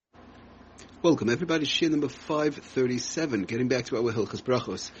Welcome, everybody. Shir number 537. Getting back to our Hilchos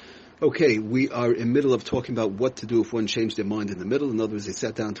Brachos. Okay, we are in the middle of talking about what to do if one changed their mind in the middle. In other words, they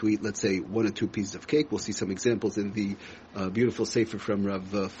sat down to eat, let's say, 1 or 2 pieces of cake. We'll see some examples in the beautiful sefer from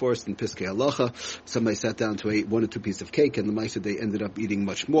Rav Forrest in Piskei Halacha. Somebody sat down to eat 1 or 2 pieces of cake, and the Maisa, they ended up eating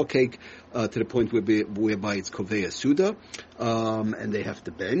much more cake to the point whereby it's Kovei Suda, and they have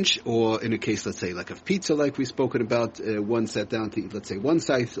to bench. Or in a case, let's say, like of pizza, like we've spoken about, one sat down to eat, let's say, one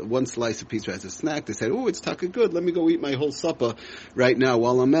slice of pizza as a snack. They said, oh, it's taka good. Let me go eat my whole supper right now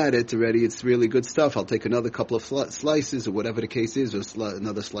while I'm at it. Already, it's really good stuff. I'll take another couple of slices or whatever the case is, or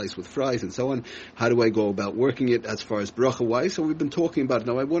another slice with fries and so on. How do I go about working it as far as bracha wise? So we've been talking about it.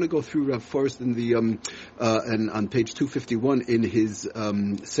 Now I want to go through Rav Forrest in the and on page 251 in his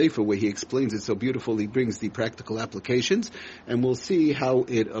sefer where he explains it so beautifully. He brings the practical applications, and we'll see how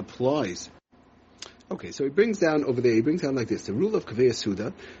it applies. Okay, so he brings down over there. He brings down like this: the rule of Kaveh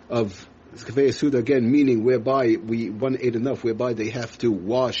Suda of Kaveh Suda, again, meaning whereby one ate enough, whereby they have to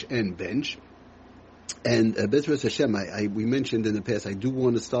wash and bench. And Bezras Hashem, we mentioned in the past, I do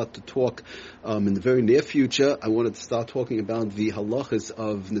want to start to talk in the very near future. I wanted to start talking about the halachas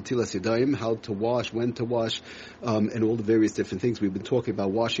of Netilas Yadayim, how to wash, when to wash, and all the various different things. We've been talking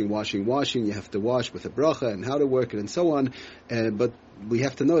about washing. You have to wash with a bracha and how to work it and so on. But we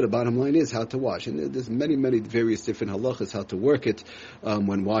have to know the bottom line is how to wash. And there's many various different halachas, how to work it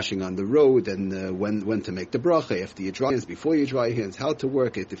when washing on the road, and when to make the bracha, after you dry hands, before you dry your hands, how to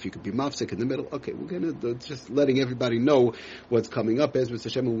work it, if you could be mafsek in the middle. Okay, we're going to just letting everybody know what's coming up. As Mr.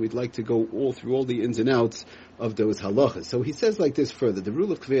 Hashem, we'd like to go all through all the ins and outs of those halachas. So he says like this further. The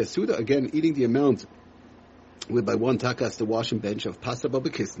rule of Kvei Suda, again, eating the amount whereby one taka has to wash and bench of pasta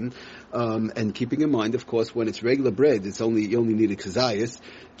babakistan, and keeping in mind, of course, when it's regular bread, you only need a kazayas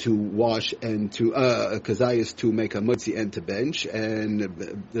to wash and to kazayas to make a mutzi and to bench, and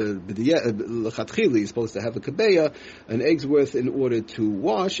the lechatchili is supposed to have a kabeya, an egg's worth in order to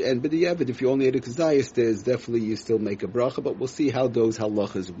wash, and b'diavad, if you only had a kazayas, there's definitely you still make a bracha, but we'll see how those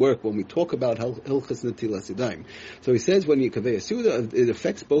halachas work when we talk about hilchas netilas yadayim. So he says when you kaveh suda, it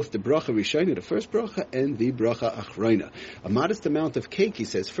affects both the bracha rishayna, the first bracha, and the bracha achroina. A modest amount of cake, he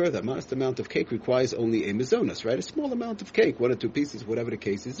says further, a modest amount of cake requires only a mazonos, right? A small amount of cake, 1 or 2 pieces, whatever the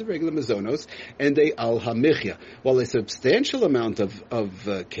case is, a regular mazonos, and a al hamichya. While a substantial amount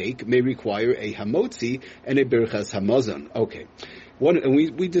of cake may require a hamotzi and a birchas hamazon. Okay. And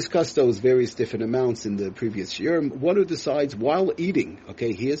we discussed those various different amounts in the previous year. One who decides while eating,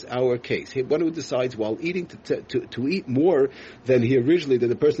 okay, here's our case. One who decides while eating to eat more than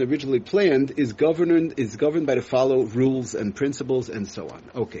the person originally planned is governed by the follow rules and principles and so on.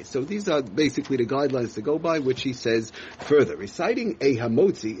 Okay, so these are basically the guidelines to go by, which he says further. Reciting a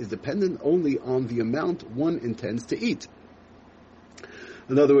hamotzi is dependent only on the amount one intends to eat.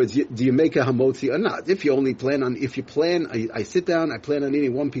 In other words, do you make a hamotzi or not? If you I sit down, I plan on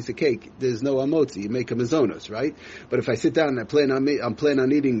eating 1 piece of cake, there's no hamotzi, you make a mazonos, right? But if I sit down and I plan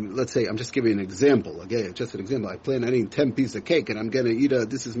on eating, let's say, I'm just giving an example, again, just an example, I plan on eating 10 pieces of cake and I'm going to eat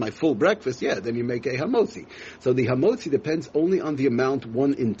this is my full breakfast, then you make a hamotzi. So the hamotzi depends only on the amount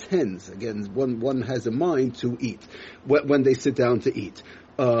one intends. Again, one has a mind to eat, when they sit down to eat.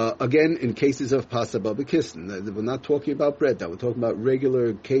 Again, in cases of pasta babakistan, we're not talking about bread now. We're talking about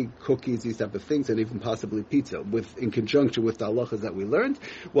regular cake, cookies, these type of things, and even possibly pizza, in conjunction with the halachas that we learned.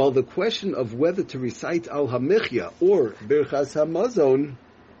 While the question of whether to recite al hamichya or birchas hamazon,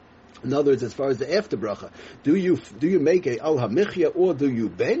 in other words, as far as the after bracha, do you make a al hamichya or do you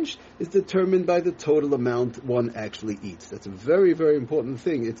bench, is determined by the total amount one actually eats. That's a very, very important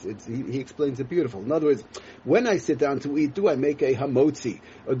thing. He explains it beautiful. In other words, when I sit down to eat, do I make a hamotzi,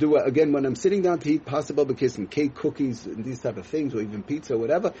 or when I'm sitting down to eat pasta babakistan, cake, cookies, and these type of things, or even pizza, or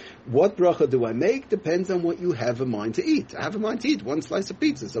whatever, what bracha do I make depends on what you have in mind to eat. I have in mind to eat 1 slice of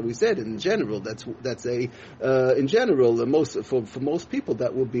pizza. So we said in general, for most people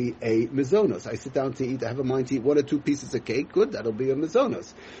that will be a mizonos. I sit down to eat, I have a mind to eat 1 or 2 pieces of cake, good, that'll be a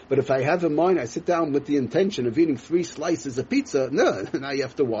mizonos. But if I have in mind, I sit down with the intention of eating 3 slices of pizza, no, now you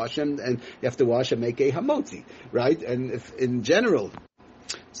have to wash and you have to wash and make a hamotzi, right? And if in general,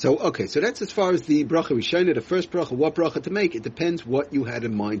 so that's as far as the bracha rishayna, the first bracha, what bracha to make. It depends what you had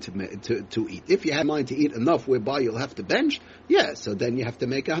in mind to eat. If you had in mind to eat enough whereby you'll have to bench, so then you have to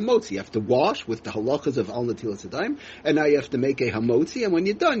make a hamotzi. You have to wash with the halachas of al netilas yadayim, and now you have to make a hamotzi, and when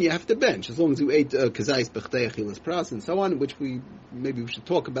you're done, you have to bench. As long as you ate kazayis, b'chtei, achilas pras, and so on, which we should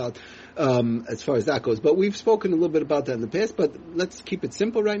talk about as far as that goes. But we've spoken a little bit about that in the past, but let's keep it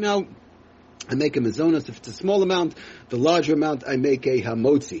simple right now. I make a mazonos. If it's a small amount, the larger amount, I make a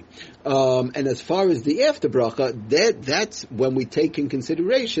hamotzi. And as far as the after bracha, that's when we take in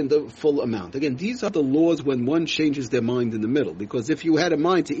consideration the full amount. Again, these are the laws when one changes their mind in the middle. Because if you had a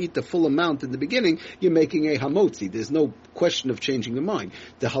mind to eat the full amount in the beginning, you're making a hamotzi. There's no question of changing your mind.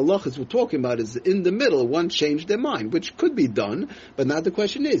 The halachas we're talking about is in the middle, one changed their mind, which could be done. But now the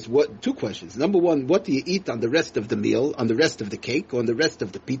question is, two questions. Number one, what do you eat on the rest of the meal, on the rest of the cake, or on the rest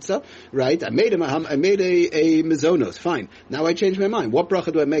of the pizza, right? I made a mazonos, fine. Now I change my mind. What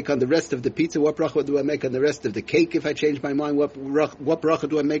bracha do I make on the rest of the pizza? What bracha do I make on the rest of the cake if I change my mind? What bracha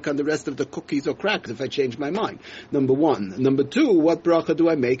do I make on the rest of the cookies or crackers if I change my mind? Number one. Number two, what bracha do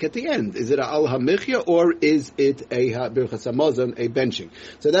I make at the end? Is it a al hamichya or is it a birchas hamazon, a benching?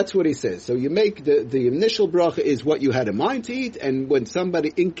 So that's what he says. So you make the initial bracha is what you had in mind to eat, and when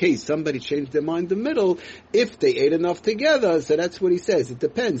in case somebody changed their mind in the middle, if they ate enough together, so that's what he says. It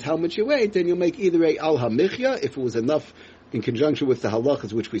depends how much you ate, then you'll make either a al hamichya, if it was enough in conjunction with the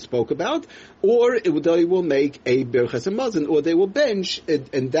halachas which we spoke about, or they will make a birchas hamazon, or they will bench,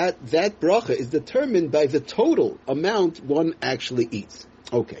 and that bracha is determined by the total amount one actually eats.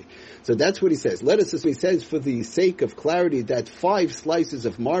 Okay, so that's what he says. Let us, as he says, for the sake of clarity, that 5 slices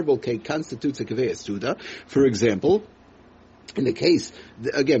of marble cake constitutes a kaveh suda. For example, in the case,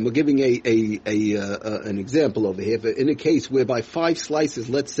 again, we're giving an example over here. But in a case whereby 5 slices,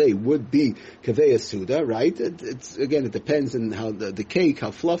 let's say, would be kaveh suda, right? It depends on how the cake,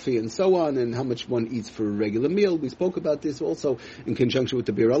 how fluffy, and so on, and how much one eats for a regular meal. We spoke about this also in conjunction with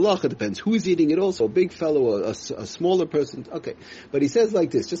the bir halacha. It depends who's eating it. Also, a big fellow or a smaller person. Okay, but he says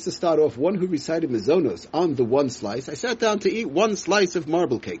like this, just to start off: one who recited mazonos on the 1 slice. I sat down to eat 1 slice of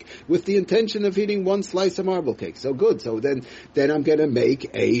marble cake with the intention of eating 1 slice of marble cake. So good. So then I'm going to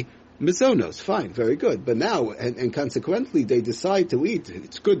make a mazonos. Fine, very good. But now, and consequently, they decide to eat.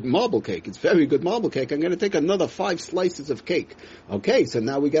 It's good marble cake. It's very good marble cake. I'm going to take another 5 slices of cake. Okay, so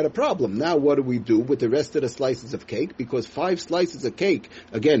now we got a problem. Now what do we do with the rest of the slices of cake? Because 5 slices of cake,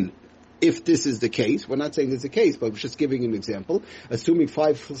 again, if this is the case, we're not saying this is the case, but we're just giving an example. Assuming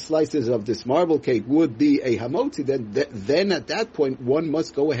 5 slices of this marble cake would be a hamotzi, then at that point one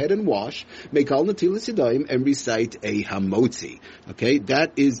must go ahead and wash, make al netilas yadayim, and recite a hamotzi. Okay,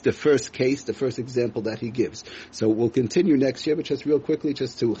 that is the first case, the first example that he gives. So we'll continue next year, but just real quickly,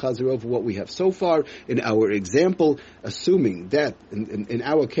 just to chazer over what we have so far in our example, assuming that in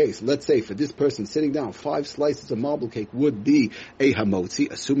our case, let's say for this person sitting down, 5 slices of marble cake would be a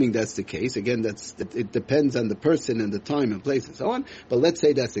hamotzi, assuming that's the case. Again, it depends on the person and the time and place and so on. But let's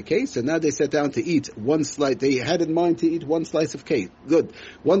say that's the case. So now they sat down to eat 1 slice. They had in mind to eat 1 slice of cake. Good.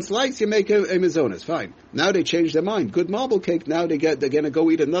 1 slice, you make a mazonos. Fine. Now they change their mind. Good marble cake. Now they're going to go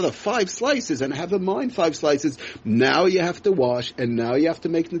eat another 5 slices and have in mind 5 slices. Now you have to wash, and now you have to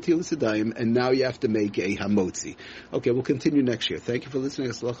make netilas yadayim, and now you have to make a hamotzi. Okay, we'll continue next year. Thank you for listening.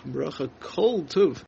 Kol tuv.